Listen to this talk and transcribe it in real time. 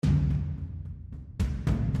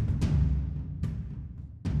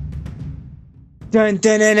Dun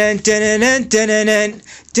dun dun dun dun dun dun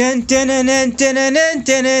dun dun dun dun dun dun dun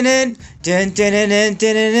dun dun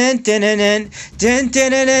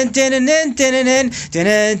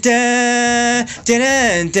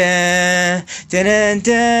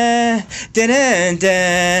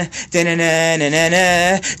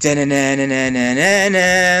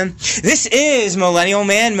This is Millennial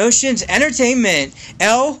Man Motions Entertainment,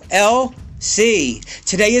 LLC.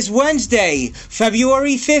 Today is Wednesday,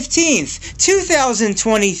 February 15th,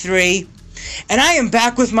 2023, and I am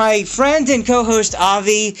back with my friend and co-host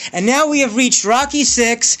Avi, and now we have reached Rocky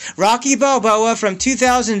VI, Rocky Balboa from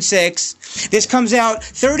 2006. This comes out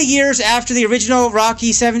 30 years after the original Rocky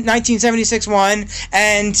 1976 one,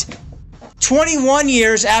 and 21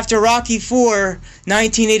 years after Rocky IV,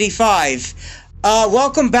 1985.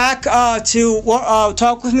 Welcome back to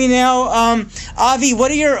talk with me now. Avi, what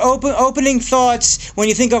are your opening thoughts when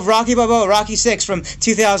you think of Rocky Balboa, Rocky VI from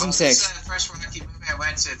 2006? Well, this is the first Rocky movie I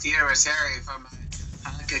went to the theater with Harry from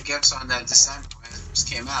Hanukkah gifts on December when it first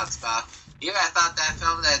came out. I thought that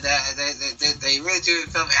film that they really do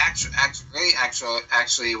film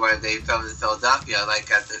actually where they filmed in Philadelphia, like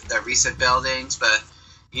the recent buildings, but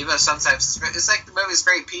even sometimes it's like the movie's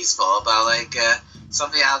very peaceful about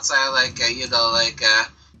something outside,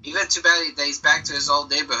 even too bad he's back to his old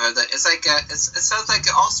neighborhood. It's like it sounds like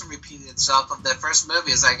it also repeated itself of the first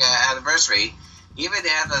movie. It's like an anniversary. Even they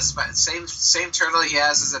have the same turtle he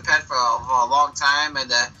has as a pet for a long time,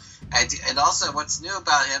 and also what's new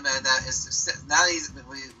about him is now we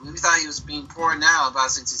thought he was being poor now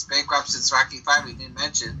since he's bankrupt since Rocky V. We didn't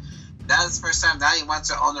mention. That's the first time now he wants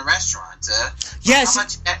to own a restaurant. Yes. How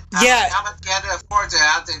much he had to afford to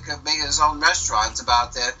have to make his own restaurant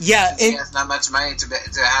he has not much money to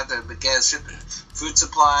have to get his food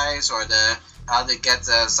supplies or how to get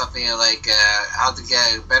something like how to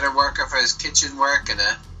get a better worker for his kitchen work and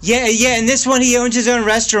Yeah, in this one he owns his own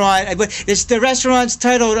restaurant. The restaurant's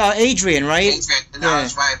titled Adrian, right? Adrian,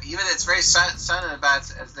 that's right. Even it's very sudden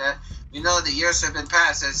about that. The years have been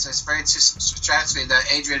passed. It's very tragedy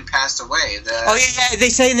that Adrian passed away. They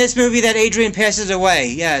say in this movie that Adrian passes away.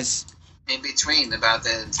 Yes. In between about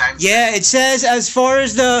the time. Yeah, it says as far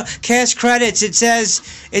as the cast credits, it says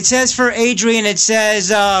for Adrian, it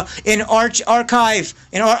says in archive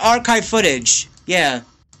footage. Yeah.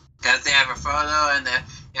 That they have a photo and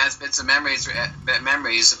he has been some memories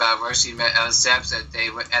about where she met on the steps that they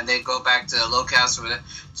go back to the locales to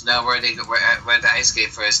know where they went to ice skate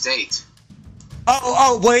for his date.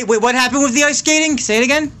 Wait, what happened with the ice skating? Say it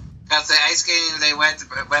again. Because the ice skating they went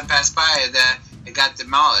past by it got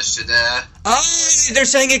demolished. They're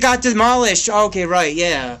saying it got demolished. Okay, right,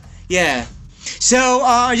 yeah. So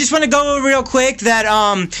I just want to go over real quick that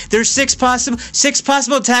there's six possible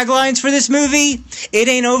taglines for this movie. It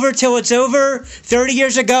ain't over till it's over. 30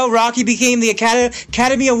 years ago, Rocky became the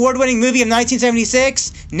Academy Award-winning movie of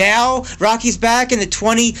 1976. Now, Rocky's back in the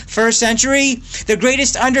 21st century. The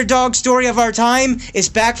greatest underdog story of our time is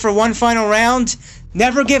back for one final round.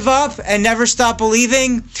 Never give up and never stop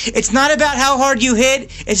believing. It's not about how hard you hit.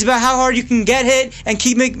 It's about how hard you can get hit and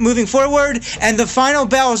keep moving forward. And the final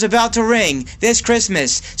bell is about to ring this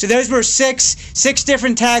Christmas. So those were six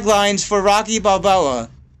different taglines for Rocky Balboa.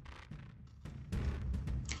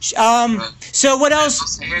 So what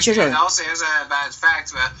else? Here's a bad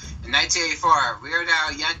fact. In 1984, Weird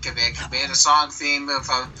Al Yankovic made a song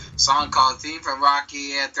called "Theme from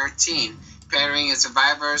Rocky 13." Pairing its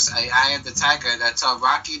survivors, Eye of the Tiger, that tell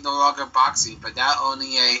Rocky no longer boxing, but now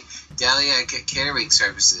owning a deli catering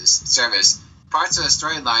service. Parts of the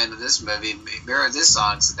storyline of this movie mirror this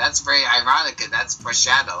song, so that's very ironic and that's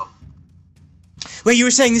foreshadow. Wait, you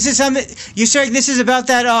were saying this is something? You're saying this is about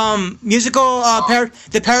that musical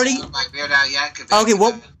the parody? By Weird Al Yankovic. Okay,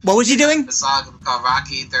 what was he doing? The song called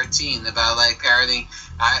Rocky 13 about parodying.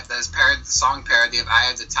 The song parody of Eye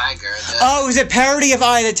of the Tiger. It was a parody of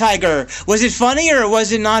Eye of the Tiger. Was it funny or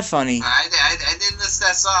was it not funny? I didn't listen to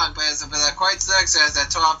that song, but according to the lyrics says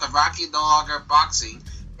that told off the Rocky no longer boxing,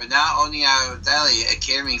 but now owning a deli, a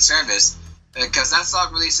catering service. Because that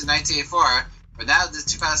song released in 1984, but now in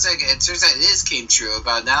 2006, it turns out it came true.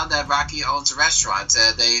 But now that Rocky owns a restaurant,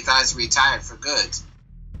 they thought he's retired for good.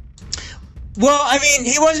 Well, I mean,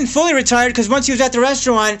 he wasn't fully retired because once he was at the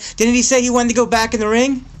restaurant, didn't he say he wanted to go back in the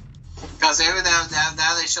ring? Because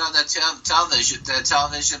now they show the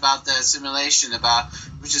television about the simulation about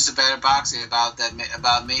which is a better boxing about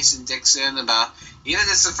Mason Dixon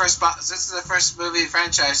this is the first movie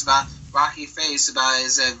franchise about Rocky face about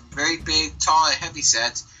his very big, tall, and heavy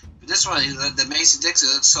set. But this one, the Mason Dixon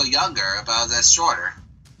looks so younger, shorter.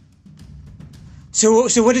 So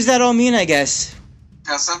what does that all mean? I guess.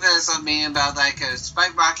 Because something is on me about like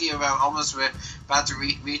Spike Rocky almost about to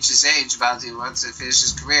reach his age, about he wants to finish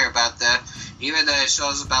his career. About even it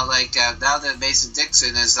shows about like now that Mason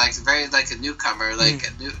Dixon is like very like a newcomer, like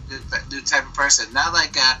a new type of person, not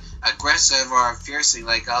like aggressive or fiercing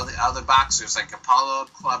like all the other boxers like Apollo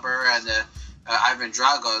Clubber and Ivan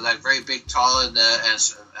Drago, like very big, tall and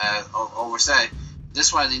oversized.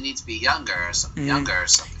 This one, they need to be younger or something. Yeah,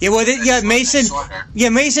 well, Mason. Yeah,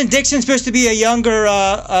 Mason Dixon's supposed to be a younger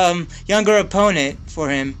opponent for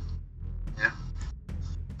him. Yeah,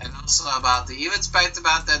 and also about even despite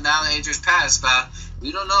about the now that Adrian's passed, but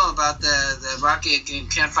we don't know about the Rocky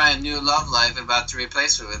can't find a new love life about to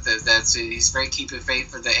replace it with. That's he's very keeping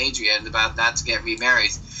faith for the Adrian about not to get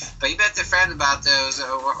remarried. But he met the friend about those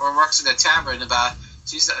or works in a tavern about.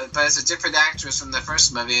 But it's a different actress from the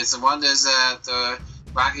first movie. It's the one that's the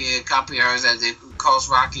Rocky accompanies that calls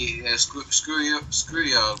Rocky screw you,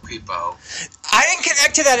 creepo. I didn't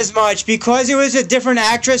connect to that as much because it was a different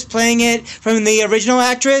actress playing it from the original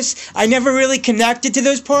actress. I never really connected to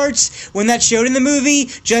those parts when that showed in the movie,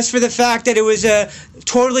 just for the fact that it was a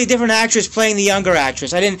totally different actress playing the younger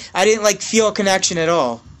actress. I didn't like feel a connection at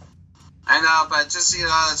all. I know, but just it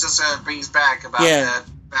just brings back about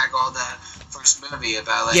back all the first movie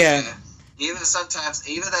about like even sometimes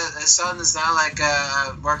even the son is now like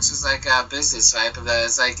works as like a business type of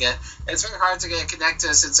it's like it's very hard to get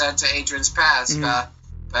connected since after Adrian's passed but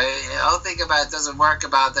I don't think about it doesn't work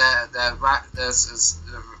about the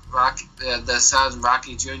son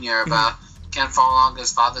Rocky Jr. about can't follow along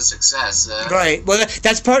his father's success. Right. Well,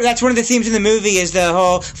 that's one of the themes in the movie is the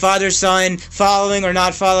whole father-son following or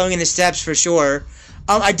not following in the steps for sure.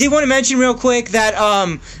 I did want to mention real quick that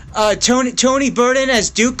Tony Burton as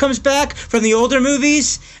Duke comes back from the older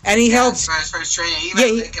movies, and he helps. First training.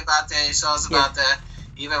 Even think about that. He shows about the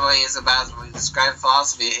even when he's about when he describes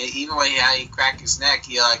philosophy. Even when he cracked his neck,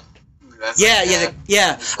 he like.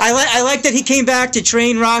 I like that he came back to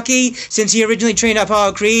train Rocky since he originally trained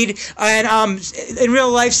Apollo Creed. And in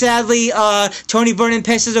real life, sadly, Tony Burton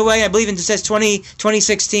passes away. I believe it says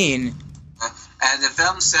 2016. And the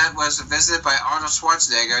film set was visited by Arnold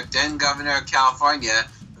Schwarzenegger, then governor of California,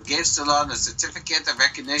 who gave Stallone a certificate of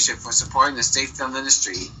recognition for supporting the state film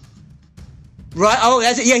industry. Right. Oh,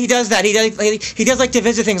 he does that. He does like to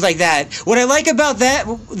visit things like that. What I like about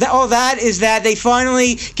all that is that they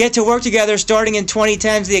finally get to work together starting in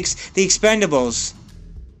 2010's The Expendables.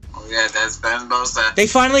 Oh yeah, the Expendables. They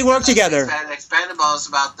finally work together. Expendables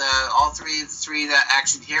about all three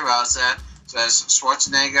action heroes. So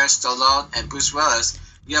Schwarzenegger, Stallone, and Bruce Willis,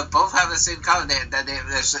 both have the same common.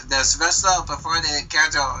 They're Sylvester before the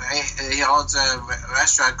character he owns a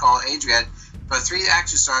restaurant called Adrian. But three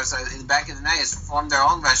action stars back in the 90s formed their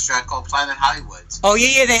own restaurant called Planet Hollywood. Oh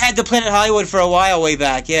yeah, they had the Planet Hollywood for a while way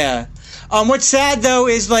back. Yeah. What's sad though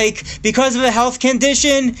is like because of a health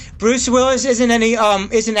condition, Bruce Willis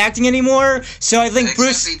isn't acting anymore. So I think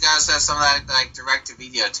Bruce he does have some like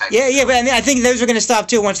direct-to-video type. Yeah, but I think those are going to stop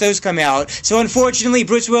too once those come out. So unfortunately,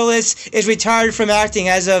 Bruce Willis is retired from acting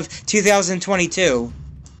as of 2022.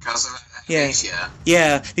 Because of aphasia.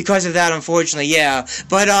 Yeah, because of that, unfortunately. Yeah,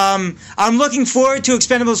 but I'm looking forward to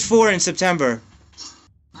Expendables 4 in September.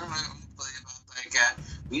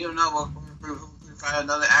 We don't know what. Find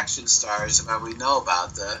another action stars about we know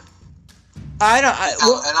about the. And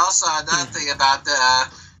also another thing about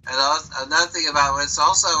it's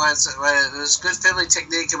also it was good filming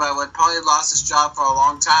technique about when Paulie lost his job for a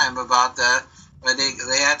long time about when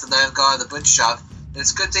they had to let him go out of the butcher shop.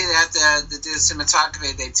 It's a good thing they had to do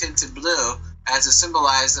cinematography. They tinted blue as to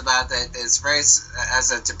symbolize about that it's very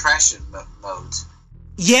as a depression mode.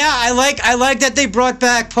 Yeah, I like that they brought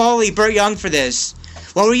back Paulie Burt Young for this.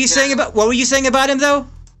 What were you saying about him though?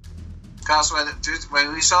 Because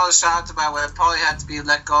when we saw the shot about when Paulie had to be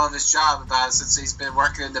let go of his job since he's been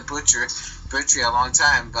working in the butchery a long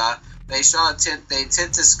time, but they took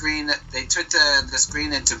the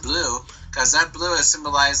screen into blue because that blue is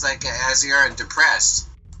symbolized like as you're depressed.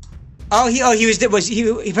 He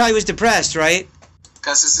probably was depressed, right?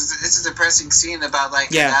 Because it's a depressing scene about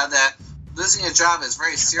how that losing a job is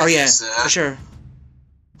very serious. Oh yeah, for sure.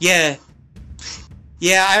 Yeah.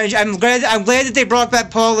 Yeah, I'm glad that they brought back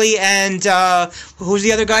Paulie and who's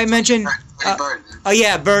the other guy I mentioned? Burton. Oh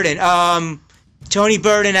yeah, Burton. Tony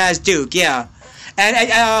Burton as Duke. Yeah, and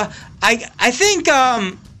I think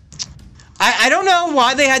I don't know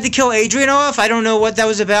why they had to kill Adrian off. I don't know what that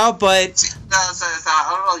was about, but I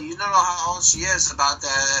don't know. You don't know how old she is. About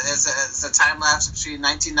it's a time lapse between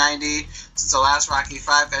 1990 since the last Rocky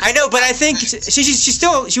 5. I know, but I think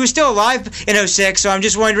she was still alive in 2006. So I'm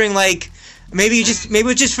just wondering Maybe it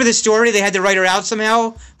was just for the story they had to write her out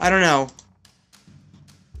somehow. I don't know.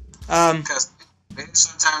 Because maybe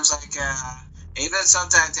sometimes, like, even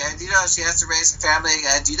sometimes, and she has to raise a family.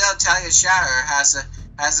 And Talia Shire has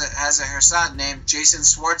her son named Jason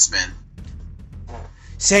Schwartzman.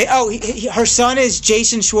 Her son is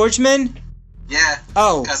Jason Schwartzman? Yeah.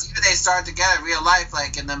 Oh. Because even they started together in real life,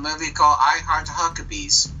 like in the movie called I Heart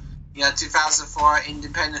Huckabees. 2004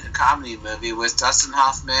 independent comedy movie with Dustin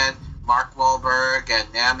Hoffman, Mark Wahlberg,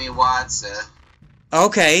 and Naomi Watts.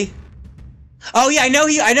 Okay. Oh yeah, I know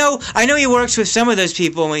he works with some of those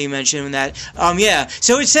people when you mentioned that. Yeah.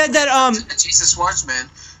 So it said that Jason Schwartzman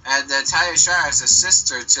and Talia Shire is a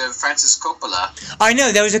sister to Francis Coppola. I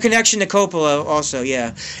know there was a connection to Coppola also.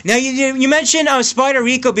 Yeah. Now you mentioned Spider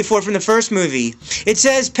Rico before from the first movie. It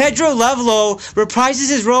says Pedro Lovello reprises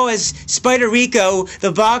his role as Spider Rico,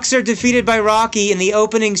 the boxer defeated by Rocky in the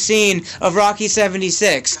opening scene of Rocky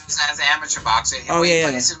 76. As an amateur boxer.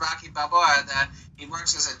 He's in Rocky Balboa. He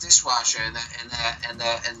works as a dishwasher in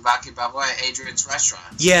Rocky Balboa at Adrian's restaurant.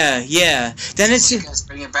 Yeah. Then it's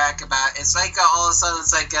bringing back about. It's like all of a sudden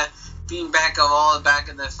it's like being back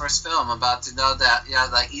in the first film about to know that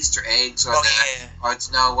like Easter eggs or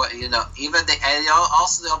to know what even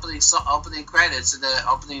also the opening credits in the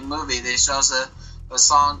opening movie they show a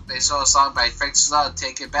song by Frank Stallone,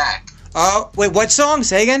 Take It Back. Oh wait, what song?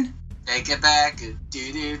 Say again. Take It Back.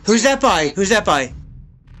 Who's that by?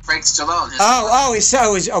 Frank Stallone.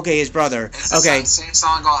 His brother. It's the same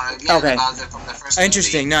song again about from the first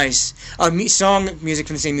Interesting, movie. Nice. Music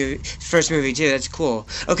from the same movie, first movie too. That's cool.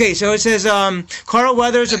 Okay, so it says Carl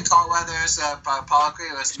Weathers. Paul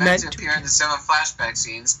Creed was meant to appear in the several flashback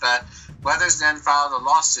scenes, but Weathers then filed a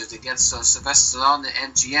lawsuit against Sylvester Stallone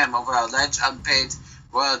and MGM over alleged unpaid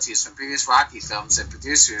royalties from previous Rocky films, and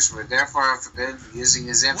producers were therefore forbidden from using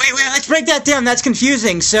his image. Wait, let's break that down. That's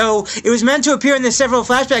confusing. So it was meant to appear in the several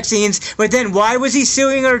flashback scenes, but then why was he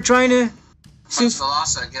suing or trying to sue? The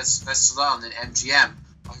lawsuit against Sylvester Stallone and MGM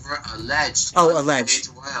over alleged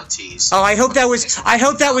royalties. I hope that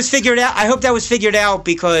was figured out. I hope that was figured out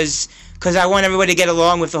because I want everybody to get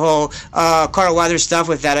along with the whole Carl Weathers stuff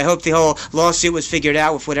with that. I hope the whole lawsuit was figured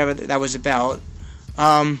out with whatever that was about.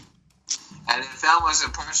 And the film was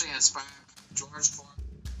partially inspired by George Foreman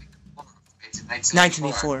in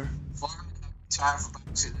 1984. Foreman retired from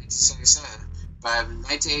boxing in 1977, but in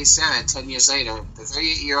 1987, 10 years later, the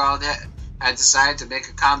 38-year-old had decided to make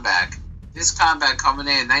a comeback. This comeback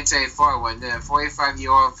culminated in 1984 when the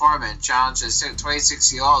 45-year-old Foreman challenged the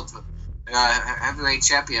 26-year-old heavyweight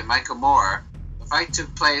champion Michael Moore. The fight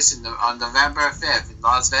took place on November 5th in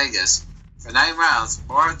Las Vegas. For 9 rounds,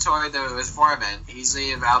 Moore toyed with Foreman,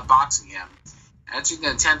 easily outboxing him. Entering the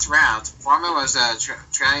 10th round, Foreman was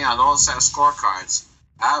trailing on all set of scorecards.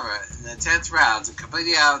 However, in the 10th round,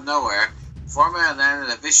 completely out of nowhere, Foreman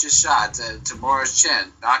landed a vicious shot to Moore's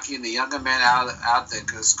chin, knocking the younger man out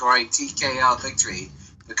scoring TKO victory,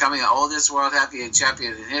 becoming the oldest world heavyweight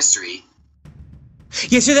champion in history.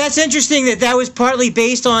 Yeah, so that's interesting that was partly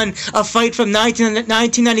based on a fight from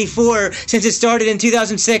 1994, since it started in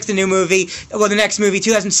 2006, the next movie,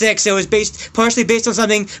 2006, so it was partially based on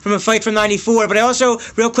something from a fight from 94, but I also,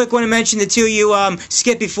 real quick, want to mention the two you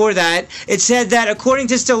skipped before that. It said that, according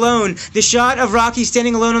to Stallone, the shot of Rocky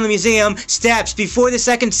standing alone on the museum steps before the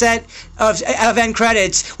second set of end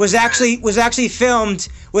credits was actually filmed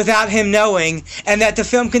without him knowing, and that the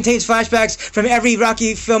film contains flashbacks from every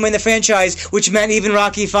Rocky film in the franchise, which meant even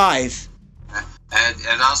Rocky V. And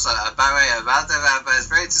also, by the way, about that, but it's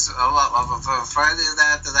very further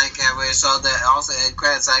that we saw that also in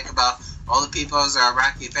credits about all the people who are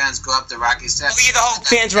Rocky fans go up the Rocky steps. Oh yeah, the whole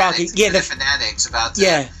fans Rocky. Yeah, the fanatics about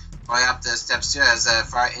going up the steps too as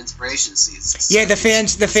for inspiration scenes. Yeah, the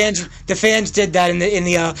fans did that in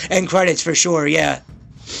the end credits for sure. Yeah.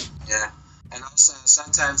 Yeah. And also,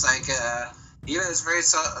 sometimes, even it's very,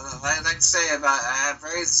 I like to say about, I have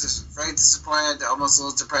very disappointed, almost a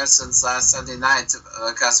little depressed since last Sunday night,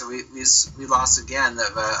 because we lost again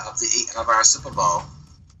of our Super Bowl.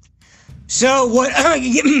 So what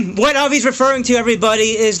Avi's referring to,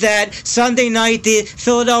 everybody, is that Sunday night the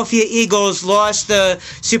Philadelphia Eagles lost the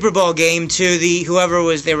Super Bowl game to whoever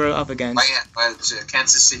they were up against. To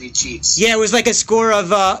Kansas City Chiefs. Yeah, it was like a score of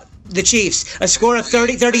the Chiefs, a score of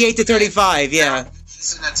 38 to 35. Yeah.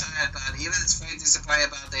 Listen to time, but even it's very disappointing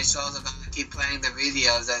about they show them keep playing the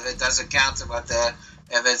videos that it doesn't count to what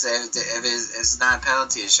if it's not a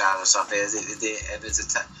penalty shot or something.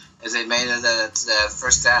 If they made it the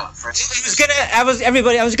first down. I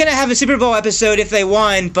was gonna have a Super Bowl episode if they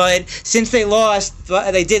won, but since they lost,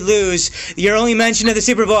 they did lose. Your only mention of the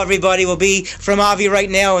Super Bowl, everybody, will be from Avi right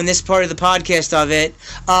now in this part of the podcast of it.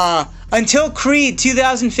 until Creed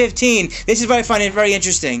 2015, this is what I find it very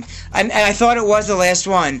interesting, and I thought it was the last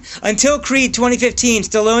one. Until Creed 2015,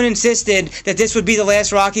 Stallone insisted that this would be the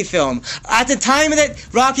last Rocky film. At the time that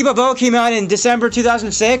Rocky Balboa came out in December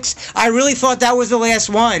 2006, I really thought that was the last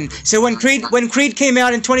one. So when Creed came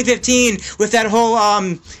out in 2015 with that whole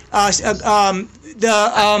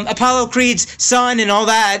Apollo Creed's son and all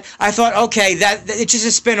that, I thought, okay, that it's just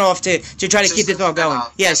a spin-off to try to keep this all going.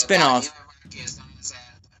 Yeah, spin-off.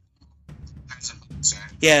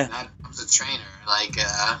 Yeah. Not as a trainer, like.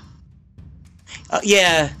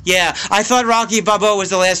 Yeah. I thought Rocky Balboa was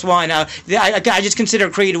the last one. I just consider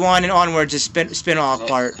Creed 1 and onwards a spin-off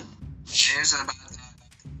part. Here's about that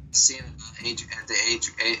scene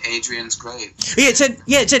at Adrian's grave. Yeah,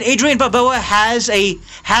 it said Adrian Balboa has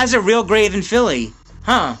a real grave in Philly.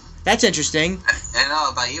 Huh. That's interesting. I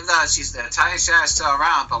know, but even though Talia Shire is still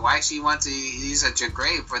around, but why she want to use a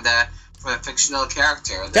grave for the fictional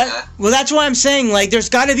character? Well, that's why I'm saying, like, there's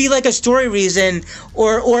got to be, like, a story reason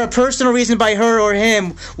or a personal reason by her or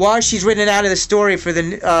him why she's written it out of the story for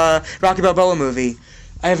the Rocky Balboa movie.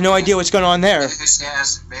 I have no idea what's going on there. Maybe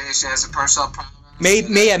she has a personal problem.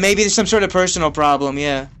 Maybe there's some sort of personal problem,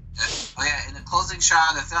 yeah. Oh, yeah, in the closing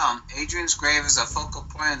shot of the film, Adrian's grave is a focal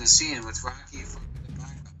point of the scene with Rocky from the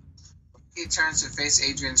background. Rocky turns to face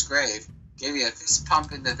Adrian's grave, giving a fist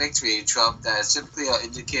pump in the victory trope that is typically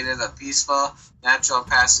indicated a peaceful, natural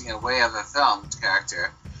passing away of a film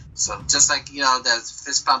character. So just like, the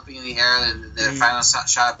fist pumping in the air in the final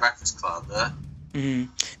shot of Breakfast Club.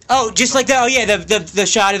 Oh, just like that. Oh, yeah, the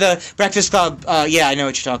shot of the Breakfast Club. Yeah, I know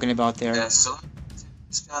what you're talking about there. Yeah, so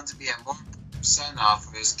it's found to be a more send-off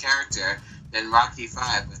for his character than Rocky V,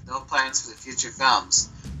 with no plans for the future films.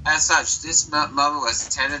 As such, this moment was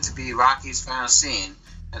intended to be Rocky's final scene,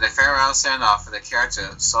 and a farewell send-off for the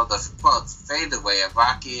character, so the, quote, fade away of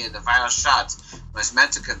Rocky in the final shot was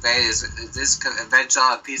meant to convey this eventual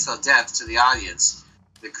and peaceful death to the audience.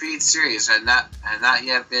 The Creed series had not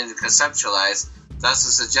yet been conceptualized, thus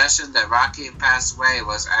the suggestion that Rocky passed away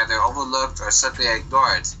was either overlooked or simply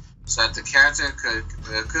ignored, so that the character could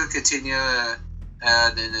continue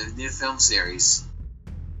in the new film series.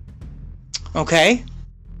 Okay.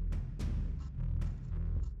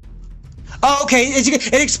 Oh, okay.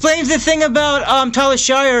 It explains the thing about Talia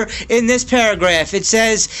Shire in this paragraph. It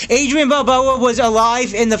says, Adrian Balboa was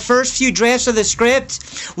alive in the first few drafts of the script,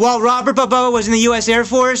 while Robert Balboa was in the U.S. Air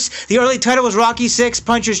Force. The early title was Rocky VI,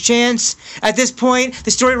 Puncher's Chance. At this point, the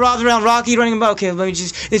story revolved around Rocky running about... Okay, let me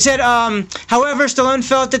just... It said, however, Stallone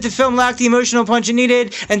felt that the film lacked the emotional punch it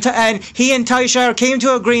needed, and he and Talia Shire came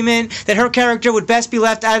to agreement that her character would best be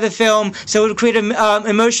left out of the film, so it would create an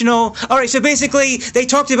emotional... Alright, so basically, they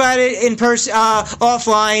talked about it in person,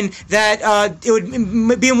 offline, that it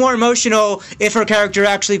would be more emotional if her character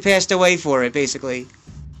actually passed away for it, basically.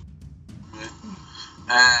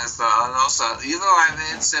 So, and also, you know what I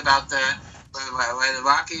mean about when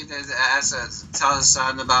Rocky has to tell his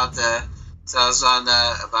son about he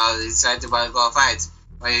decided to want to go fight.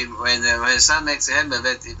 When his son makes a hit of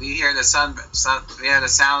it, we hear the sound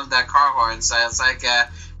of that car horn, so it's like a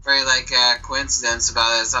very coincidence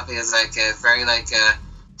about it. Something is very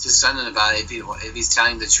to son about it if he's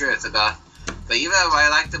telling the truth about. But even what I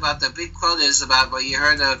liked about the big quote is about what you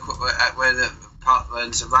heard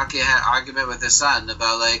when Rocky had an argument with his son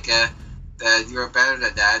about that you were better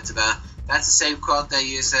than that. That's the same quote they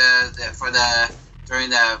used during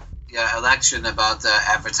the election about the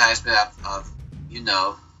advertisement of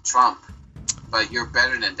Trump. But you're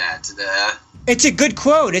better than that. It's a good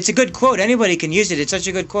quote. Anybody can use it. It's such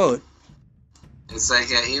a good quote. It's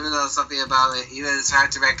even though something about it, even it's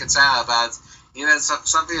hard to reconcile about, even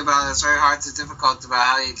something about it's very hard to difficult about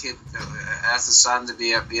how you keep ask the son to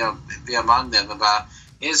be among them about.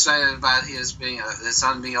 He's excited about his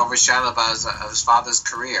son being overshadowed by his father's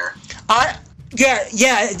career.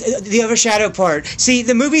 Yeah, the overshadow part. See,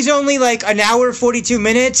 the movie's only an hour 42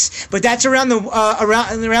 minutes, but that's around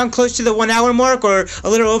around close to the 1 hour mark, or a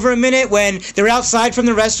little over a minute, when they're outside from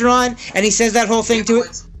the restaurant, and he says that whole thing to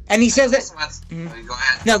it. And he says that... Go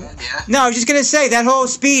ahead. No, I was just going to say, that whole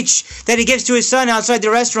speech that he gives to his son outside the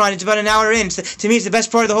restaurant, it's about an hour in. To me, it's the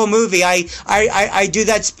best part of the whole movie. I do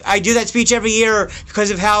that speech every year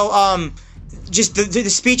because of how... just the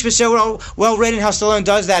speech was so well written, how Stallone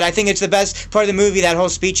does that. I think it's the best part of the movie, that whole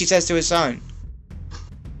speech he says to his son.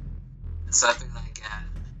 Something like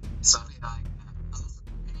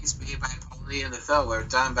he's made by Paulie in the film were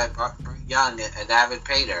done by Burt Young and Avid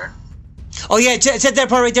Painter. Oh yeah, it said that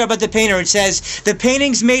part right there about the painter. It says the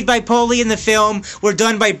paintings made by Paulie in the film were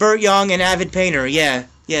done by Burt Young and Avid Painter. Yeah.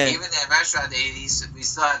 Even the restaurant, they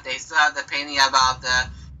still have the painting about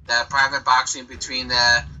the private boxing between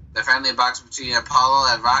the the friendly box between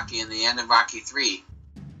Apollo and Rocky in the end of Rocky 3.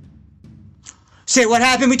 Say, what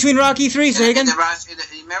happened between Rocky 3? Say again?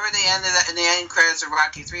 Remember in the end credits of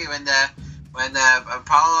Rocky 3 when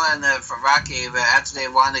Apollo and Rocky, after they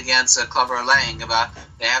won against Clubber Lang,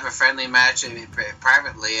 they have a friendly match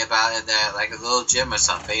privately about like a little gym or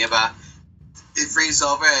something. It freezes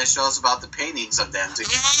over and it shows about the paintings of them.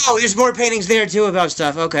 Oh, there's more paintings there too about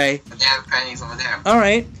stuff. Okay. They have paintings over there. All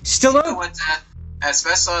right. Still up.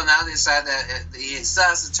 Especially now they decide that he still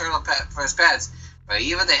has the turtle pet for his pets, but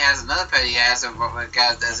even they has another pet. He has a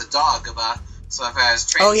dog about. So if I was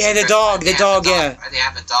training, oh yeah, the dog, yeah. They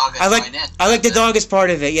have a dog. I like the dog as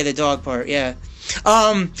part of it. Yeah, the dog part. Yeah.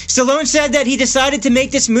 Stallone said that he decided to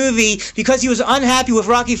make this movie because he was unhappy with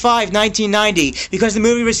Rocky V 1990 because the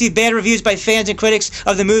movie received bad reviews by fans and critics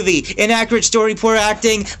of the movie, inaccurate story, poor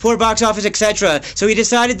acting, poor box office, etc. So he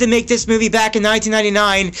decided to make this movie back in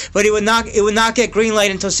 1999, but it would not get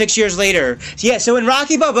greenlight until 6 years later. So when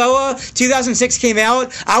Rocky Balboa 2006 came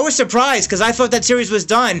out, I was surprised because I thought that series was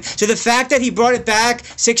done. So the fact that he brought it back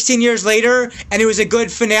 16 years later and it was a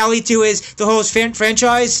good finale to the whole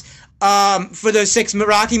franchise. For those 6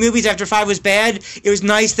 Rocky movies after 5 was bad, it was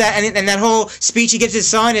nice that, and that whole speech he gives his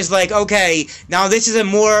son is like, okay, now this is a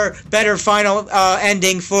better final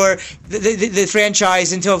ending for the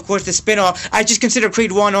franchise until, of course, the spin-off. I just consider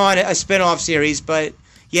Creed 1 on a spin-off series, but,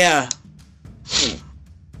 yeah. Even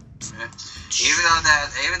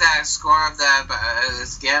that score of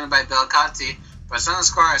it's again by Bill Conti, but some of the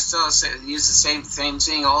scores still use the same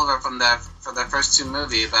thing over from the first 2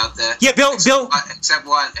 movies about the except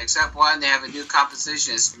one they have a new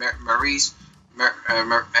composition. It's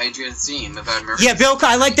Adrian's theme about Marie's. Yeah,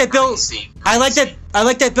 I like that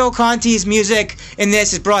Bill Conti's music in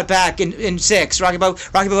this is brought back in 6. Rocky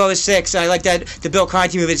Balboa is 6. I like that the Bill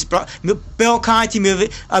Conti music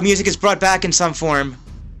is brought back in some form.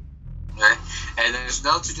 Okay. And there's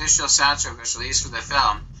no traditional soundtrack was released for the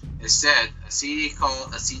film. Instead, a CD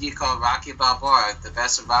called Rocky Balboa, The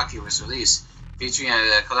Best of Rocky, was released, featuring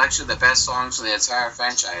a collection of the best songs from the entire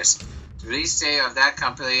franchise. The release date of that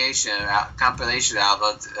compilation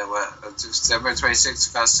album, December 26,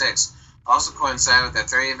 2006, also coincided with the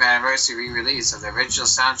 30th anniversary re-release of the original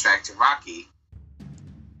soundtrack to Rocky.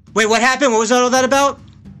 Wait, what happened? What was all that about?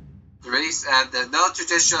 The no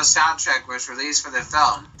traditional soundtrack was released for the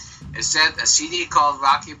film. Instead, a CD called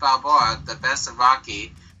Rocky Balboa, The Best of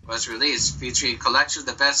Rocky, was released, featuring a collection of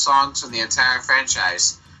the best songs from the entire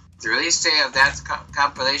franchise. The release date of that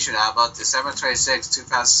compilation album, December 26,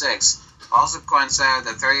 2006, also coincided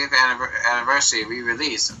with the 30th anniversary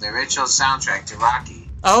re-release of the original soundtrack to Rocky.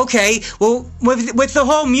 Okay, well, with the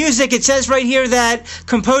whole music, it says right here that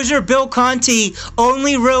composer Bill Conti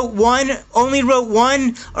only wrote one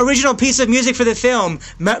original piece of music for the film,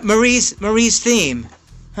 Marie's theme.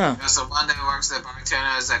 Huh. There's the one that works at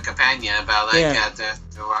bartender as a companion about to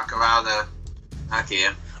walk around the Rocky.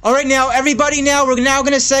 All right, now everybody, we're now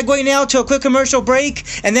going to segue now to a quick commercial break,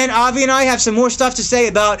 and then Avi and I have some more stuff to say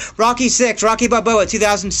about Rocky Balboa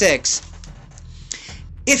 2006.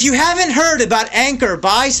 If you haven't heard about Anchor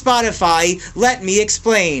by Spotify, let me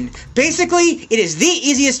explain. Basically, it is the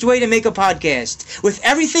easiest way to make a podcast, with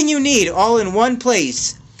everything you need all in one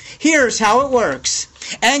place. Here's how it works.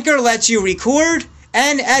 Anchor lets you record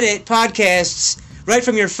and edit podcasts right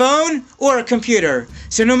from your phone or a computer.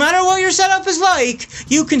 So no matter what your setup is like,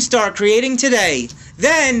 you can start creating today.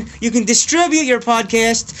 Then you can distribute your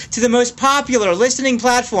podcast to the most popular listening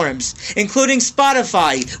platforms, including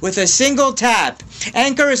Spotify, with a single tap.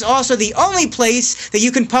 Anchor is also the only place that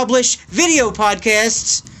you can publish video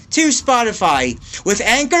podcasts to Spotify. With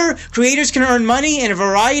Anchor, creators can earn money in a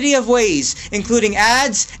variety of ways, including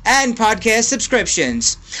ads and podcast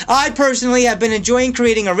subscriptions. I personally have been enjoying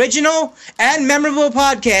creating original and memorable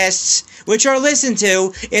podcasts, which are listened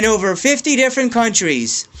to in over 50 different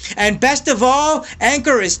countries. And best of all,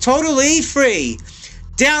 Anchor is totally free.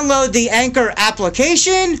 Download the Anchor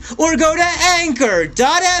application or go to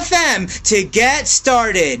anchor.fm to get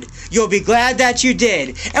started. You'll be glad that you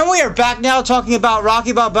did. And we are back now talking about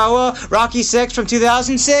Rocky Balboa, Rocky 6 from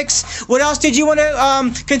 2006. What else did you want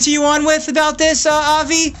to continue on with about this,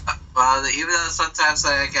 Avi? Well, even though sometimes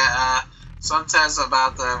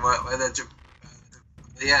about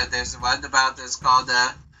there's one about this called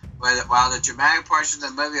while the dramatic portions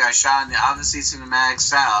of the movie are shot in the obviously cinematic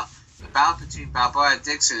style, the bout between Balboa and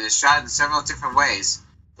Dixon is shot in several different ways.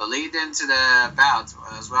 The lead into the bout,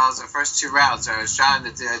 as well as the first 2 rounds, are shot in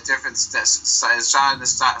a different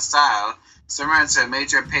style, similar to a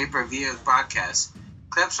major pay-per-view broadcast.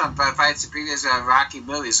 Clips from fights in previous Rocky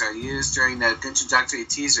movies are used during the introductory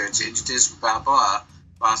teaser to introduce Balboa,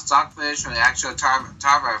 while stock footage from the actual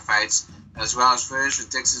Tarver fights, as well as footage from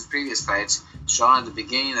Dixon's previous fights, shown at the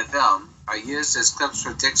beginning of the film, are used as clips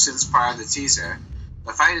for Dixon's part of the teaser.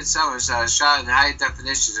 The fight itself was shot in high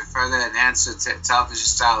definition to further enhance the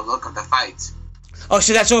television-style look of the fight. Oh,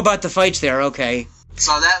 so that's all about the fights there, okay.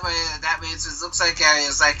 So that means it looks like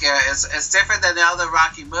it's different than the other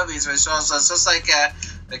Rocky movies, which shows it's just like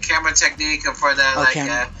the camera technique for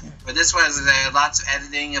the but this one is lots of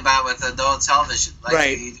editing about with the no television, like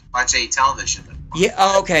right. You watch a television. Yeah.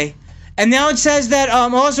 Oh, okay. And now it says that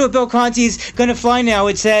also Bill Conti's Gonna Fly Now.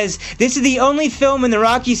 It says this is the only film in the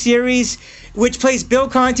Rocky series which plays Bill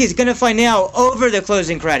Conti's Gonna Fly Now over the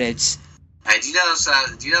closing credits. Do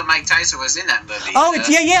you know Mike Tyson was in that movie? Oh,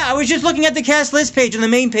 yeah. I was just looking at the cast list page on the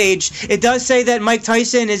main page. It does say that Mike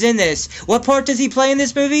Tyson is in this. What part does he play in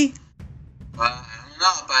this movie? I don't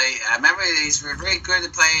know, but I remember he's very good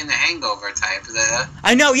at playing the Hangover type.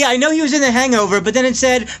 I know he was in The Hangover, but then it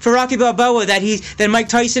said for Rocky Balboa that Mike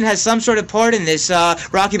Tyson has some sort of part in this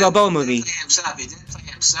Rocky Balboa movie. He did play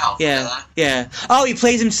himself. Yeah. Oh, he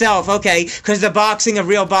plays himself. Okay, because the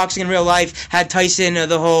real boxing in real life had Tyson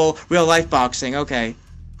the whole real life boxing. Okay.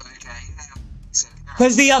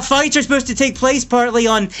 Because the fights are supposed to take place partly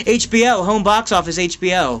on HBO, home box office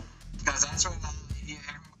HBO. Because that's where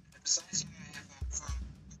besides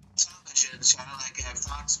television channel like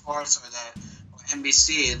Fox Sports or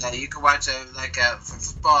NBC, that you can watch for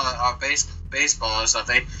football or baseball or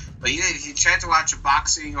something. But if you try to watch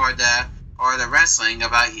boxing or the wrestling, you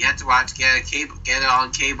have to get it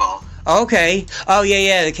on cable. Okay. Oh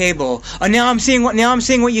yeah, the cable. Now I'm seeing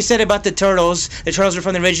what you said about the turtles. The turtles are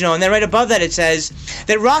from the original, and then right above that it says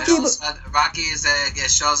that Rocky. Rocky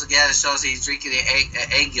shows he's drinking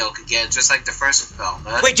an egg yolk again, just like the first film.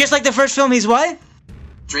 Wait, just like the first film, he's what?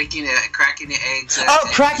 Cracking the eggs.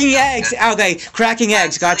 Cracking the eggs. Okay, cracking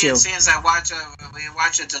eggs. Got you. Scenes we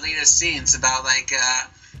watch the deleted scenes about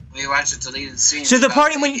we watch the deleted scenes. So the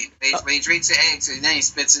party when he drinks the eggs and then he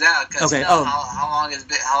spits it out. Because how long has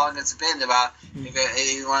it been about if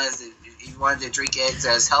he wanted to drink eggs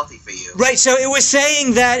that is healthy for you. Right. So it was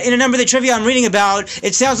saying that in a number of the trivia I'm reading about,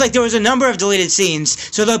 it sounds like there was a number of deleted scenes.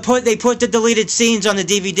 So they put the deleted scenes on the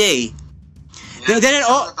DVD. Yeah, then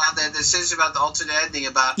about the decision about the alternate ending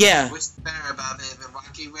about which is better about if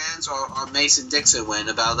Rocky wins or Mason Dixon win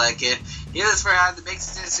about it was for how the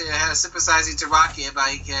Mason Dixon had sympathizing to Rocky about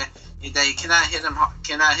that he cannot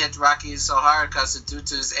hit Rocky so hard because due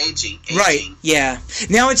to his aging. Right. Yeah.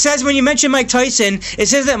 Now it says when you mention Mike Tyson, it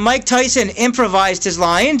says that Mike Tyson improvised his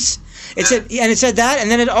lines. It said that,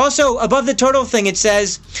 and then it also, above the turtle thing, it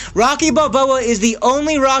says, Rocky Balboa is the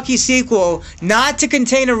only Rocky sequel not to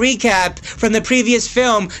contain a recap from the previous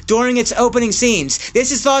film during its opening scenes.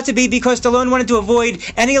 This is thought to be because Stallone wanted to avoid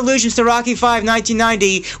any allusions to Rocky V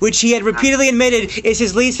 1990, which he had repeatedly admitted is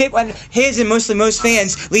his least favorite, and mostly most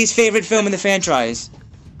fans' least favorite film in the franchise.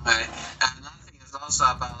 Right. Another thing is also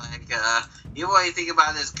about, what you think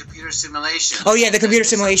about is computer simulation. Oh, yeah, the computer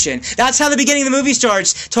simulation. That's how the beginning of the movie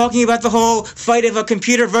starts, talking about the whole fight of a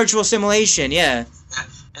computer virtual simulation, yeah.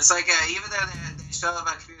 It's even though they show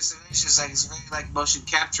about computer simulation, it's very motion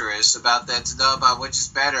capturist about that, to know about which is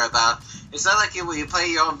better about. It's not like when you play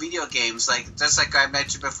your own video games, just like I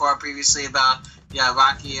mentioned before previously about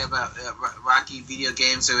Rocky video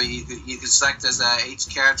games, so you could select as each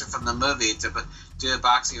character from the movie to do the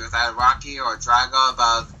boxing without Rocky or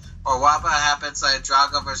Drago or what happens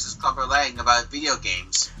Drago versus Clubber Lang about video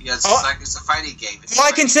games. It's a fighting game. All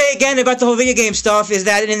I can say again about the whole video game stuff is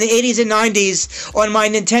that in the 80s and 90s, on my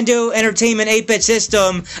Nintendo Entertainment 8-bit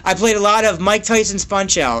system, I played a lot of Mike Tyson's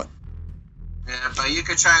Punch-Out! Yeah, but you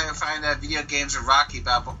could try and find video games of Rocky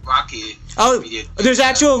about Rocky. Oh, there's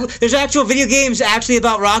actual video games actually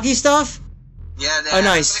about Rocky stuff? Yeah,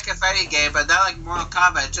 nice. It's like a fighting game, but not like Mortal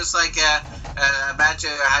Kombat. Just imagine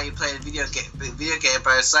how you play a video game,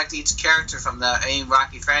 but select each character from the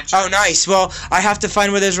Rocky franchise. Oh, nice. Well, I have to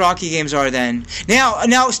find where those Rocky games are then. Now,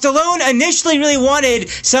 Stallone initially really wanted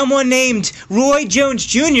someone named Roy Jones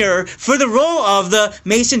Jr. for the role of the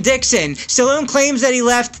Mason Dixon. Stallone claims that he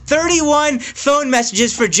left 31 phone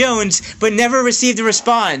messages for Jones, but never received a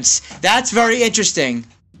response. That's very interesting.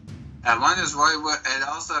 One is Roy, and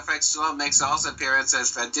also Frank Stallone makes also appearance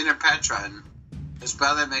as a dinner patron. His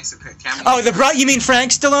brother makes a cameo. Oh, you mean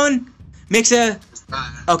Frank Stallone? Makes a... His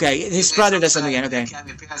brother. Okay, his brother does something again, okay.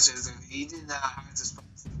 He didn't hire this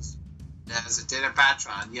person as a dinner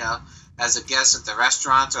patron, as a guest at the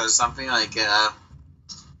restaurant or something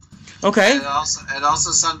Okay. And also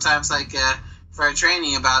sometimes for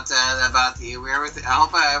training about the I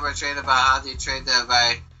hope I ever trained about how they train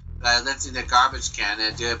by lifting the garbage can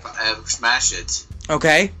and smash it.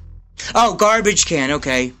 Okay. Oh, garbage can.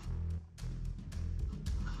 Okay.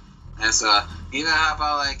 And so, even how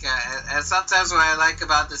about like, and sometimes what I like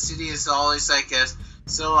about the city is always like,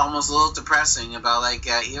 still almost a little depressing about like,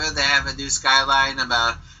 even they have a new skyline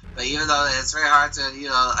about, but even though it's very hard to,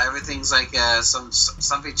 everything's like,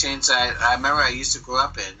 something changed. I remember I used to grow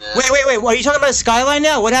up in. Wait. Are you talking about a skyline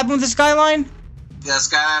now? What happened with the skyline? The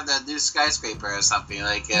skyline, the new skyscraper or something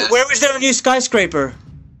like. Where was there a new skyscraper?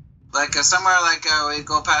 Like somewhere like we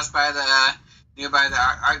go past by the. Nearby the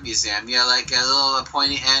art museum, like little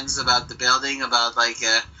pointy ends about the building, about like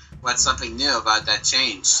what's something new about that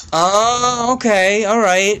change. Oh, okay, all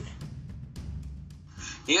right.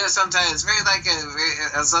 Sometimes it's very like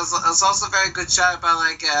it's also a very good shot about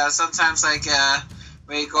like sometimes like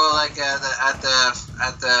when you go like at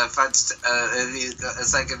the front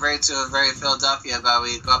it's like very Philadelphia about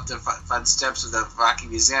when you go up the front steps of the Rocky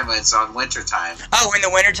Museum when it's on winter time. Oh, in the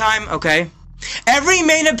wintertime? Okay. Every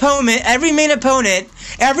main opponent that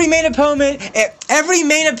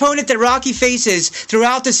Rocky faces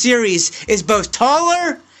throughout the series is both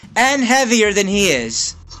taller and heavier than he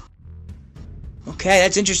is. Okay,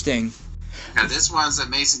 that's interesting. Now this one's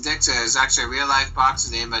Mason Dixon is actually a real life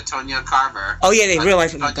boxer named Antonio Carver. Oh yeah, real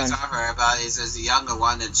life. Antonio Carver is the younger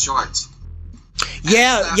one and short.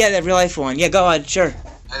 Yeah, that real life one. Yeah, go ahead, sure.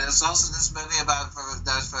 And it's also this movie about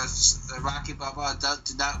for Rocky Balboa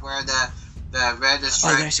did not wear the red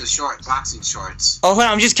stripes, the boxing shorts. Oh, hold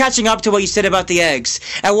on, I'm just catching up to what you said about the eggs.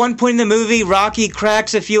 At one point in the movie, Rocky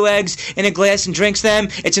cracks a few eggs in a glass and drinks them.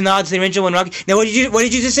 It's a nod to the original one, Rocky. Now, what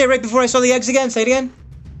did you just say right before I saw the eggs again? Say it again.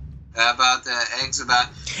 About the eggs, about...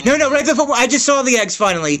 No, right before... I just saw the eggs,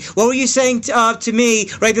 finally. What were you saying to me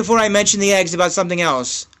right before I mentioned the eggs about something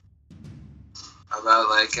else? About,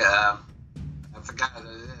 like, I forgot what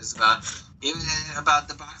it is, even about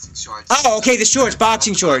the boxing shorts. Oh, okay, the shorts,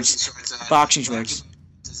 boxing shorts. Boxing shorts.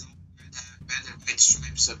 Red and white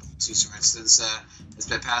stripes of boxing shorts since it's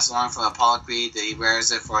been passed along from Apollo Creed. He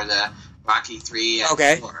wears it for the Rocky 3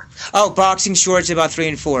 and 4. Oh, boxing shorts about 3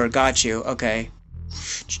 and 4. Got you. Okay.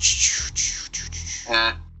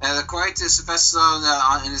 And according to Sylvester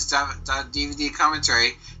Stallone in his DVD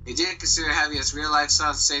commentary, he didn't consider having his real-life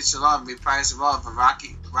son, Sage Stallone, reprise the role of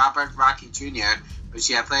Robert Rocky Jr., which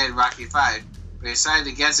he had played in Rocky 5. But he decided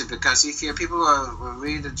against it because he feared people were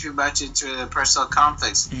reading too much into the personal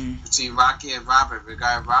conflicts between Rocky and Robert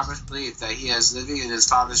regarding Robert's belief that he is living in his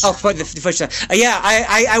father's for the first son. Yeah,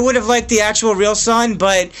 I would have liked the actual real son,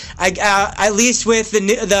 but at least with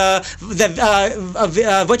the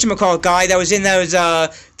whatchamacallit guy that was in those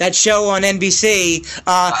that show on NBC.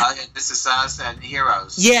 This is Us and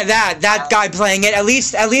Heroes. Yeah, that guy playing it. At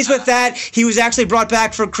least with that, he was actually brought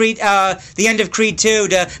back for Creed, the end of Creed 2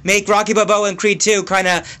 to make Rocky Balboa and Creed 2 kind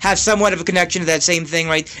of have somewhat of a connection to that same thing,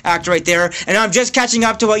 actor right there. And I'm just catching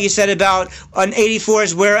up to what you said about on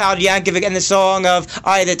 84's We're Al Yankovic and the song of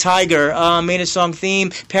Eye of the Tiger. Made a song theme,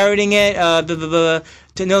 parodying it,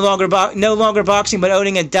 to no longer boxing, but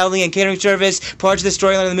owning a deli and catering service. Parts of the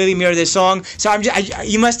storyline of the movie mirror this song. So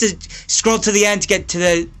you must have scrolled to the end to get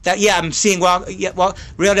to that. Yeah, I'm seeing Weird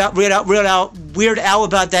Al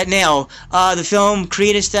about that now. The film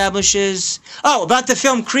Creed establishes. Oh, about the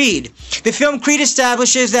film Creed. The film Creed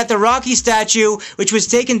establishes that the Rocky statue, which was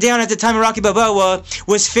taken down at the time of Rocky Balboa,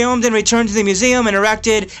 was filmed and returned to the museum and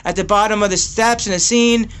erected at the bottom of the steps in a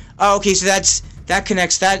scene. Oh, okay, so that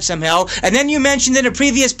connects that somehow. And then you mentioned in a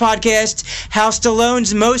previous podcast how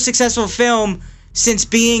Stallone's most successful film since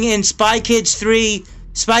being in Spy Kids 3D,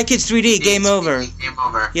 Game Over. Game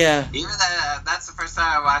Over. Yeah. Even that's the first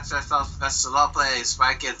time I watched Stallone play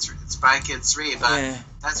Spy Kids 3, but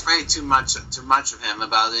that's way too much of him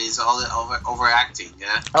about it. He's all overacting,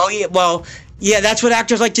 yeah? Oh, yeah, well, yeah, that's what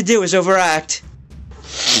actors like to do, is overact.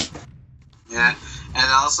 Yeah,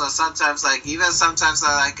 and also sometimes I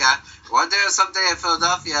wonder someday in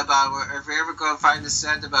Philadelphia about if we ever go and find the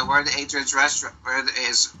set about where the Adrian's restaurant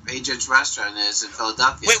is in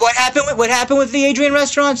Philadelphia. Wait, what happened with the Adrian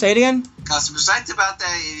restaurant? Say it again. Because besides about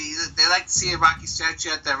that, they like to see a Rocky statue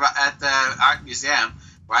at the art museum.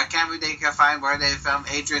 Why can't they find where they filmed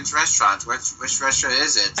Adrian's restaurant? Which restaurant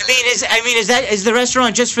is it? Is the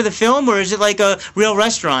restaurant just for the film, or is it like a real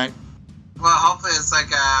restaurant? Well, hopefully it's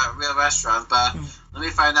like a real restaurant, but let me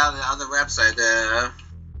find out on the website.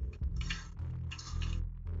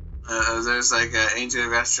 There's like Adrian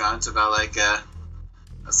restaurants about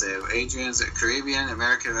let's say Adrian's Caribbean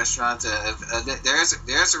American restaurant.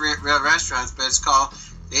 There's a real restaurant, but it's called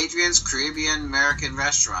Adrian's Caribbean American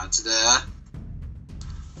Restaurant.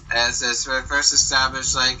 As it's first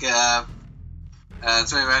established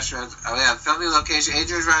Three restaurants. Oh yeah, filming location.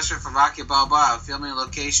 Adrian's restaurant for Rocky Balboa. Filming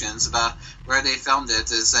locations about where they filmed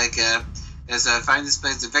it is like find this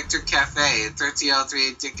place, the Victor Cafe,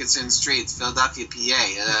 1303 Dickinson Street, Philadelphia,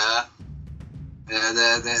 PA.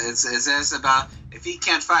 It says about if he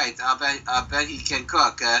can't fight, I'll bet he can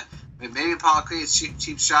cook. Maybe Paul Creed's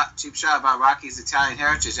cheap shot about Rocky's Italian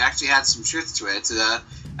heritage actually had some truth to it.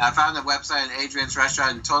 I found the website at Adrian's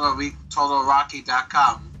restaurant and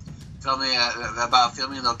TotalRocky.com.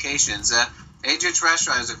 Filming locations. Adrian's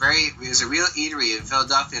restaurant is a real eatery in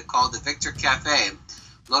Philadelphia called the Victor Cafe,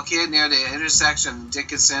 located near the intersection of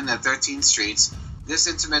Dickinson and 13th Streets. This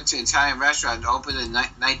intimate Italian restaurant opened in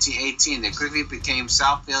 1918 and quickly became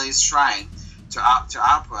South Philly's shrine to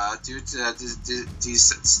opera due to the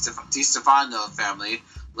Di Stefano family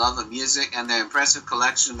love of music and their impressive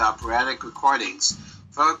collection of operatic recordings,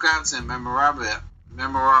 photographs, and memorabilia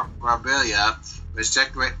which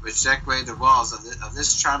decorate the walls of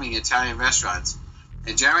this charming Italian restaurant.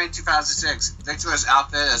 In January 2006, Victor was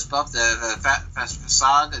outfitted as both the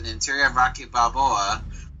facade and interior of Rocky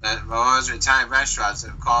Balboa's Italian restaurants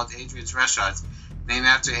called Adrian's Restaurant, named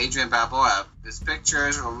after Adrian Balboa. His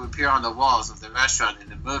pictures will appear on the walls of the restaurant in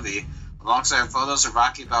the movie, alongside photos of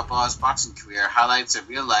Rocky Balboa's boxing career, highlights of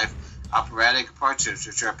real-life operatic portraits,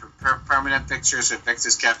 which are permanent fixtures of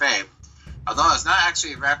Victor's Cafe. Although it's not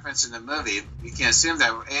actually a reference in the movie, we can assume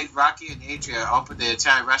that Rocky and Adrian opened the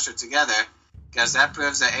Italian restaurant together, because that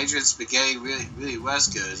proves that Adrian's spaghetti really was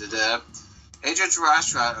good. Adrian's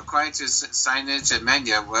restaurant, according to signage and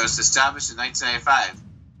menu, was established in 1995.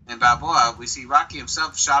 In Balboa, we see Rocky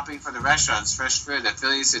himself shopping for the restaurant's fresh food at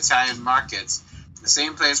Philly's Italian markets, the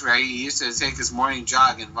same place where he used to take his morning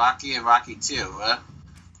jog in Rocky and Rocky II.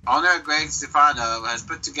 Owner Greg Stefano has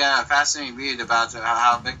put together a fascinating read about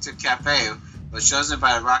how Victor Cafe was chosen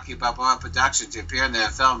by the Rocky Balboa production to appear in the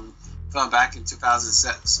film back in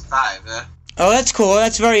 2005. Oh, that's cool.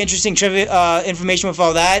 That's very interesting trivia information with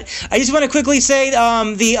all that. I just want to quickly say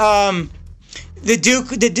some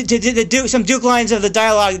Duke lines of the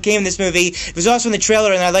dialogue that came in this movie. It was also in the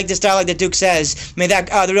trailer, and I like this dialogue that Duke says. May that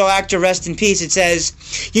the real actor rest in peace. It says,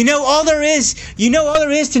 "You know all there is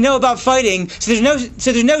to know about fighting. So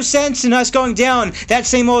there's no sense in us going down that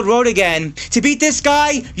same old road again. To beat this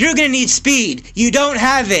guy, you're gonna need speed. You don't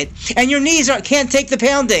have it, and your knees can't take the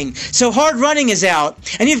pounding. So hard running is out,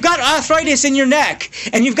 and you've got arthritis in your neck,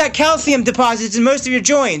 and you've got calcium deposits in most of your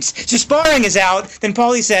joints. So sparring is out." Then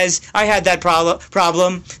Paulie says, "I had that problem.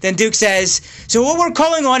 Then Duke says, "So what we're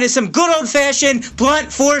calling on is some good old-fashioned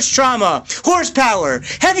blunt force trauma. Horsepower,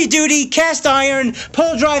 heavy-duty, cast iron,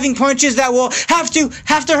 pole-driving punches that will have to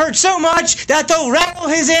hurt so much that they'll rattle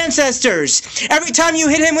his ancestors. Every time you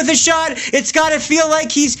hit him with a shot, it's got to feel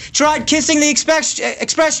like he's tried kissing the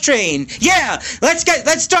express train. Yeah, let's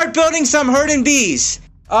start building some herding bees."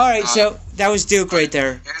 All right, so that was Duke right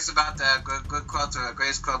there. Here's about the good quote, or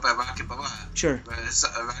greatest quote by Rocky Balboa. Sure.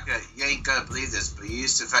 You ain't gonna believe this, but you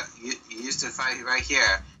used to fight right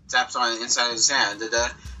here. Taps on the inside of his hand.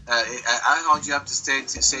 I hold you up to say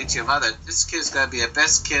to your mother, this kid's gonna be the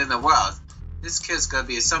best kid in the world. This kid's gonna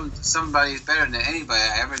be somebody better than anybody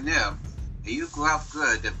I ever knew. You grew up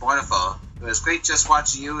good and wonderful. It was great just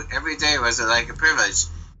watching you every day. Was like a privilege.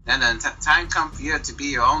 Then the time come for you to be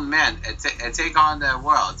your own man and take on the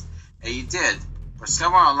world. And you did. But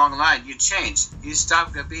somewhere along the line, you changed. You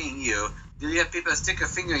stopped being you. You let people stick a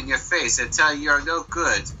finger in your face and tell you you're no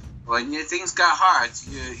good. When things got hard,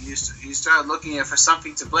 you started looking for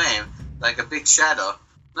something to blame, like a big shadow.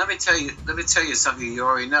 Let me tell you something you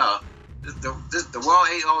already know. The world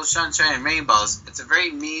ain't all sunshine and rainbows. It's a very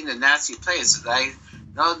mean and nasty place.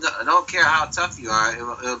 I don't care how tough you are.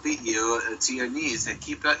 It'll beat you to your knees and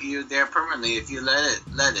keep you there permanently if you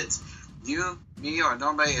let it. You, me, or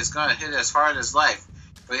nobody is gonna hit as hard as life.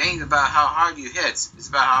 But it ain't about how hard you hit. It's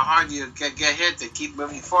about how hard you get hit to keep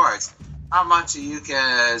moving forward. How much you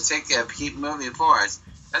can take to keep moving forward.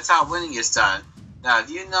 That's how winning is done. Now, if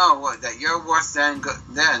you know that you're worth, then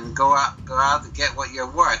go out to get what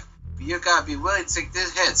you're worth. But you gotta be willing to take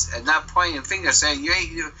these hits and not pointing fingers saying you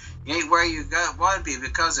ain't where you want to be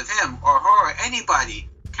because of him or her or anybody.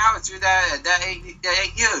 Cowards do that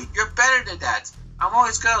ain't you. You're better than that. I'm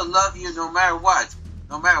always gonna love you no matter what.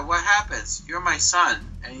 No matter what happens. You're my son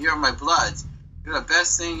and you're my blood. You're the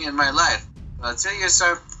best thing in my life. But until you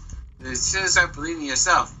start believing in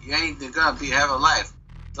yourself, you ain't gonna have a life.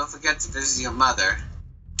 Don't forget to visit your mother.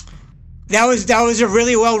 That was a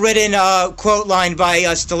really well written quote line by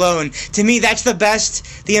Stallone. To me, that's the best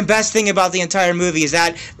thing about the entire movie is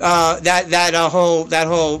that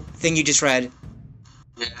whole thing you just read.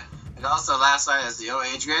 Yeah, and also last line is the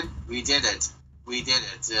Adrian, we did it.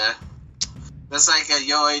 Just like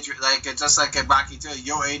Yo Adrian, just like in Rocky 2,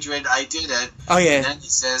 Yo Adrian, I did it. Oh yeah. And then he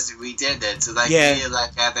says we did it. So like Yeah. he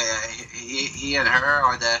and her,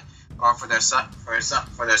 or for their son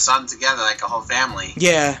together, like a whole family.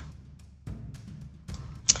 Yeah.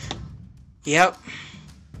 Yep.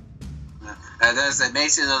 There's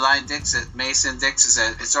Mason the line Dixon. Mason Dixon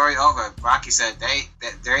said it's already over. Rocky said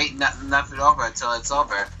there ain't nothing over until it's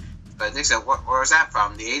over. But Dixon, where was that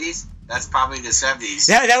from? The 80s? That's probably the 70s.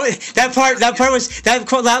 That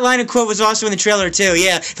line of quote was also in the trailer too.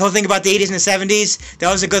 Yeah, the whole thing about the 80s and the 70s.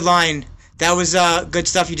 That was a good line. That was good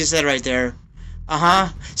stuff you just said right there.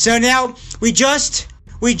 So now we just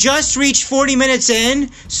reached 40 minutes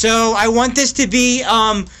in. So I want this to be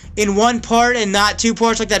in one part and not two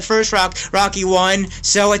parts like that first Rocky one.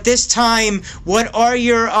 So at this time, what are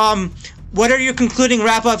your concluding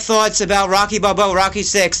wrap-up thoughts about Rocky Balboa, Rocky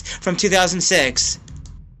 6 from 2006?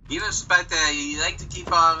 You expect you like to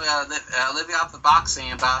keep on living off the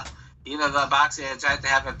boxing about even the boxing and try to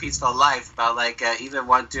have a peaceful life about even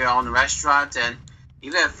want to own a restaurant and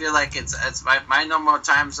even feel like it's my normal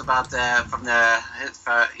times about from the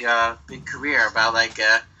big career about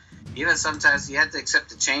even sometimes you have to accept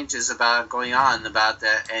the changes about going on about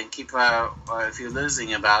that and keep or if you're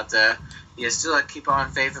losing about you still keep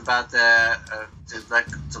on faith about to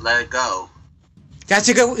let it go. That's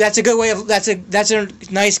a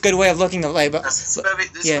nice good way of looking at life. This movie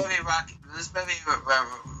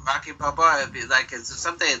Rocky Balboa, it's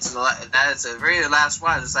something. It's a very last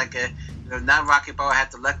one. It's now Rocky Balboa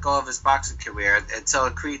had to let go of his boxing career until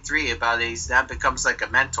Creed 3 about he now becomes like a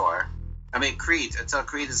mentor. I mean Creed until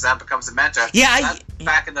Creed now becomes a mentor. Yeah,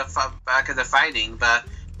 back in the fighting, but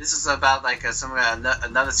this is about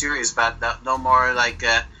another series about no more let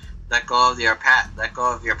go of your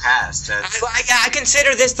past. I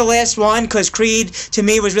consider this the last one because Creed to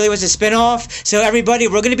me was a spin-off. So everybody,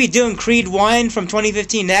 we're going to be doing Creed 1 from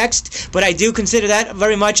 2015 next, but I do consider that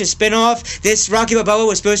very much a spin-off. This Rocky Balboa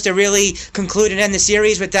was supposed to really conclude and end the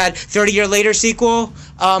series with that 30-year later sequel.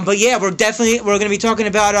 But yeah, we're going to be talking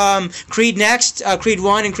about Creed next, Creed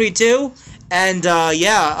 1 and Creed 2. And,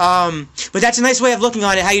 but that's a nice way of looking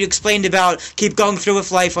on it, how you explained about keep going through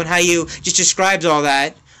with life on how you just described all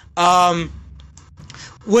that.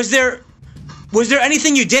 Was there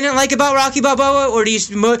anything you didn't like about Rocky Balboa, or do you,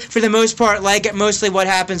 for the most part, like it mostly what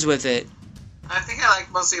happens with it? I think I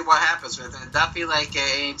like mostly what happens with it. Not be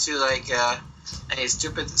any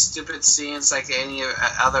stupid scenes like any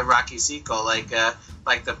other Rocky sequel, like the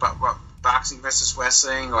boxing versus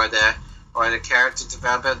wrestling or the character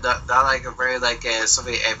development. Not like a very a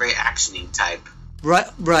very actiony type.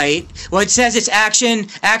 Right. Well, it says it's action,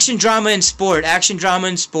 drama, and sport. Action, drama,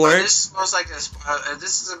 and sport. This is most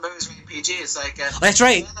this is a movie rated PG. It's that's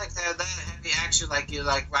right. Not that heavy action like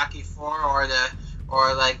Rocky 4 or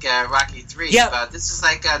Rocky 3. Yeah. But this is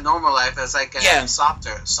a normal life. It's a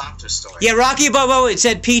softer story. Yeah, Rocky Balboa. It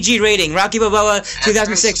said PG rating. Rocky Balboa,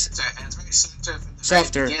 2006. It's very softer from the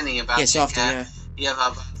very beginning. About softer. You have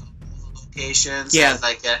all the locations. Yeah. And,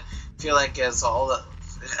 feel like it's all.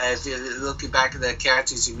 If you're looking back at the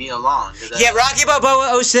characters you meet along. Yeah, Rocky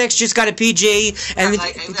Balboa 06 just got a PG, and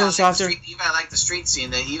it goes softer. Even I like the street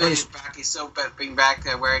scene. That even Rocky still bring back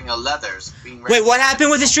wearing leathers. Wait, what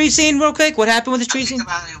happened with the street scene, real quick? What happened with the street scene?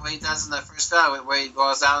 About what he does in the first film, where he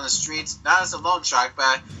goes out in the streets, not as a lone shark,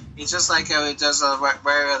 but he's just like how he does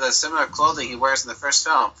wear the similar clothing he wears in the first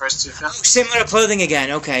two films. Similar clothing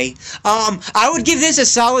again, okay. I would give this a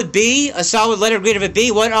solid B, a solid letter grade of a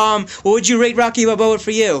B. What would you rate Rocky Balboa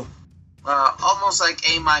for you? Almost like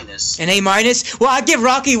A-. An A-? Well, I'd give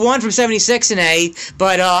Rocky 1 from 76 an A,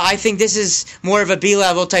 but I think this is more of a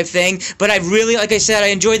B-level type thing. But I really, like I said, I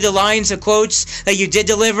enjoyed the lines, the quotes that you did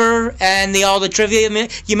deliver, and all the trivia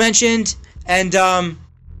you mentioned. And,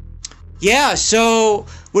 yeah, so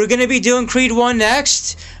we're going to be doing Creed 1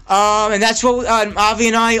 next. And that's what Avi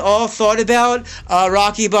and I all thought about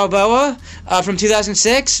Rocky Balboa from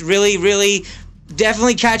 2006. Really, really...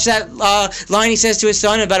 Definitely catch that line he says to his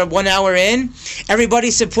son about 1 hour in.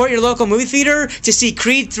 Everybody support your local movie theater to see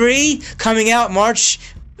Creed 3 coming out March.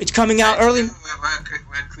 It's coming out early.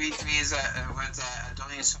 Where Creed 3 is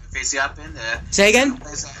Adonis facing up in. Say again?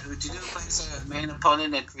 Did you play a main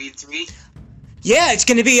opponent in Creed 3? Yeah, it's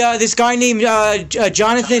going to be this guy named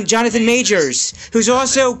Jonathan Majors, who's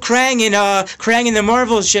also Krang in the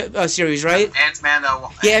Marvel series, right? Ant-Man.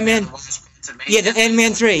 Yeah, Ant-Man. Yeah, the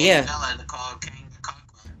Ant-Man 3, yeah.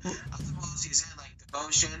 He's in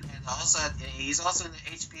Devotion, and he's also in the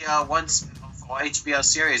HBO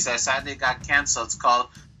series that sadly got canceled. It's called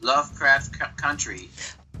Lovecraft Country.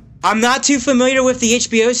 I'm not too familiar with the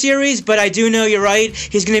HBO series, but I do know you're right.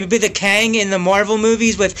 He's going to be the Kang in the Marvel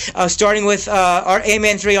movies, with starting with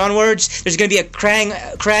Ant-Man 3 onwards. There's going to be a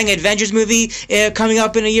Krang Avengers movie coming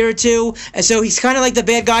up in a year or two, and so he's kind of like the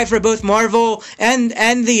bad guy for both Marvel and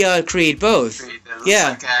the Creed, both. Yeah.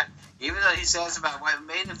 Like, even though he says about what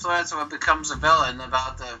main influence when becomes a villain,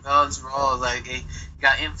 about the villain's role, like he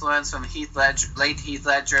got influence from late Heath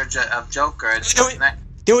Ledger of Joker. And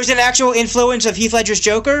there was an actual influence of Heath Ledger's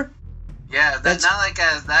Joker? Yeah, that's not like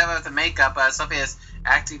not with the makeup, but something as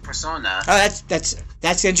acting persona. Oh, that's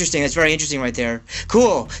interesting. That's very interesting right there.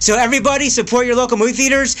 Cool. So everybody support your local movie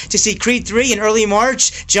theaters to see Creed 3 in early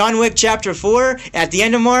March, John Wick Chapter 4 at the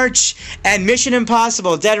end of March, and Mission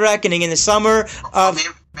Impossible Dead Reckoning in the summer of...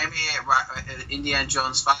 Maybe Indiana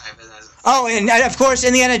Jones 5. Oh, and of course,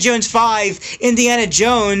 Indiana Jones 5, Indiana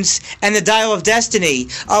Jones, and the Dial of Destiny.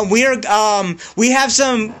 We have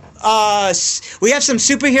some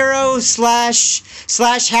superhero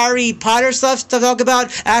slash Harry Potter stuff to talk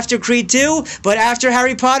about after Creed 2, but after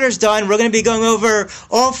Harry Potter's done, we're going to be going over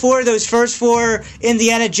all four of those first four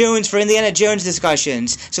Indiana Jones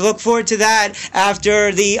discussions. So look forward to that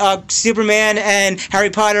after the Superman and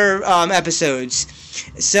Harry Potter episodes.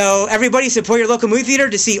 So everybody support your local movie theater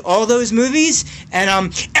to see all those movies, and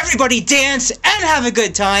everybody dance and have a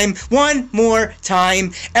good time. One more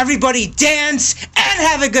time, everybody dance and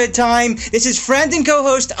have a good time. This is friend and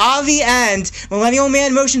co-host Avi and Millennial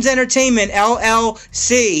Man Motions Entertainment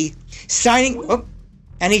LLC signing. Oh,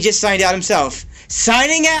 and he just signed out himself.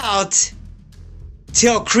 Signing out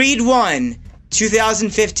till Creed 1,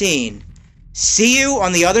 2015. See you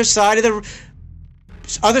on the other side of the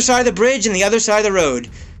bridge and the other side of the road.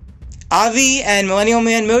 Avi and Millennial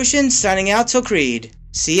Man Motion signing out till Creed.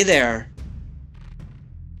 See you there.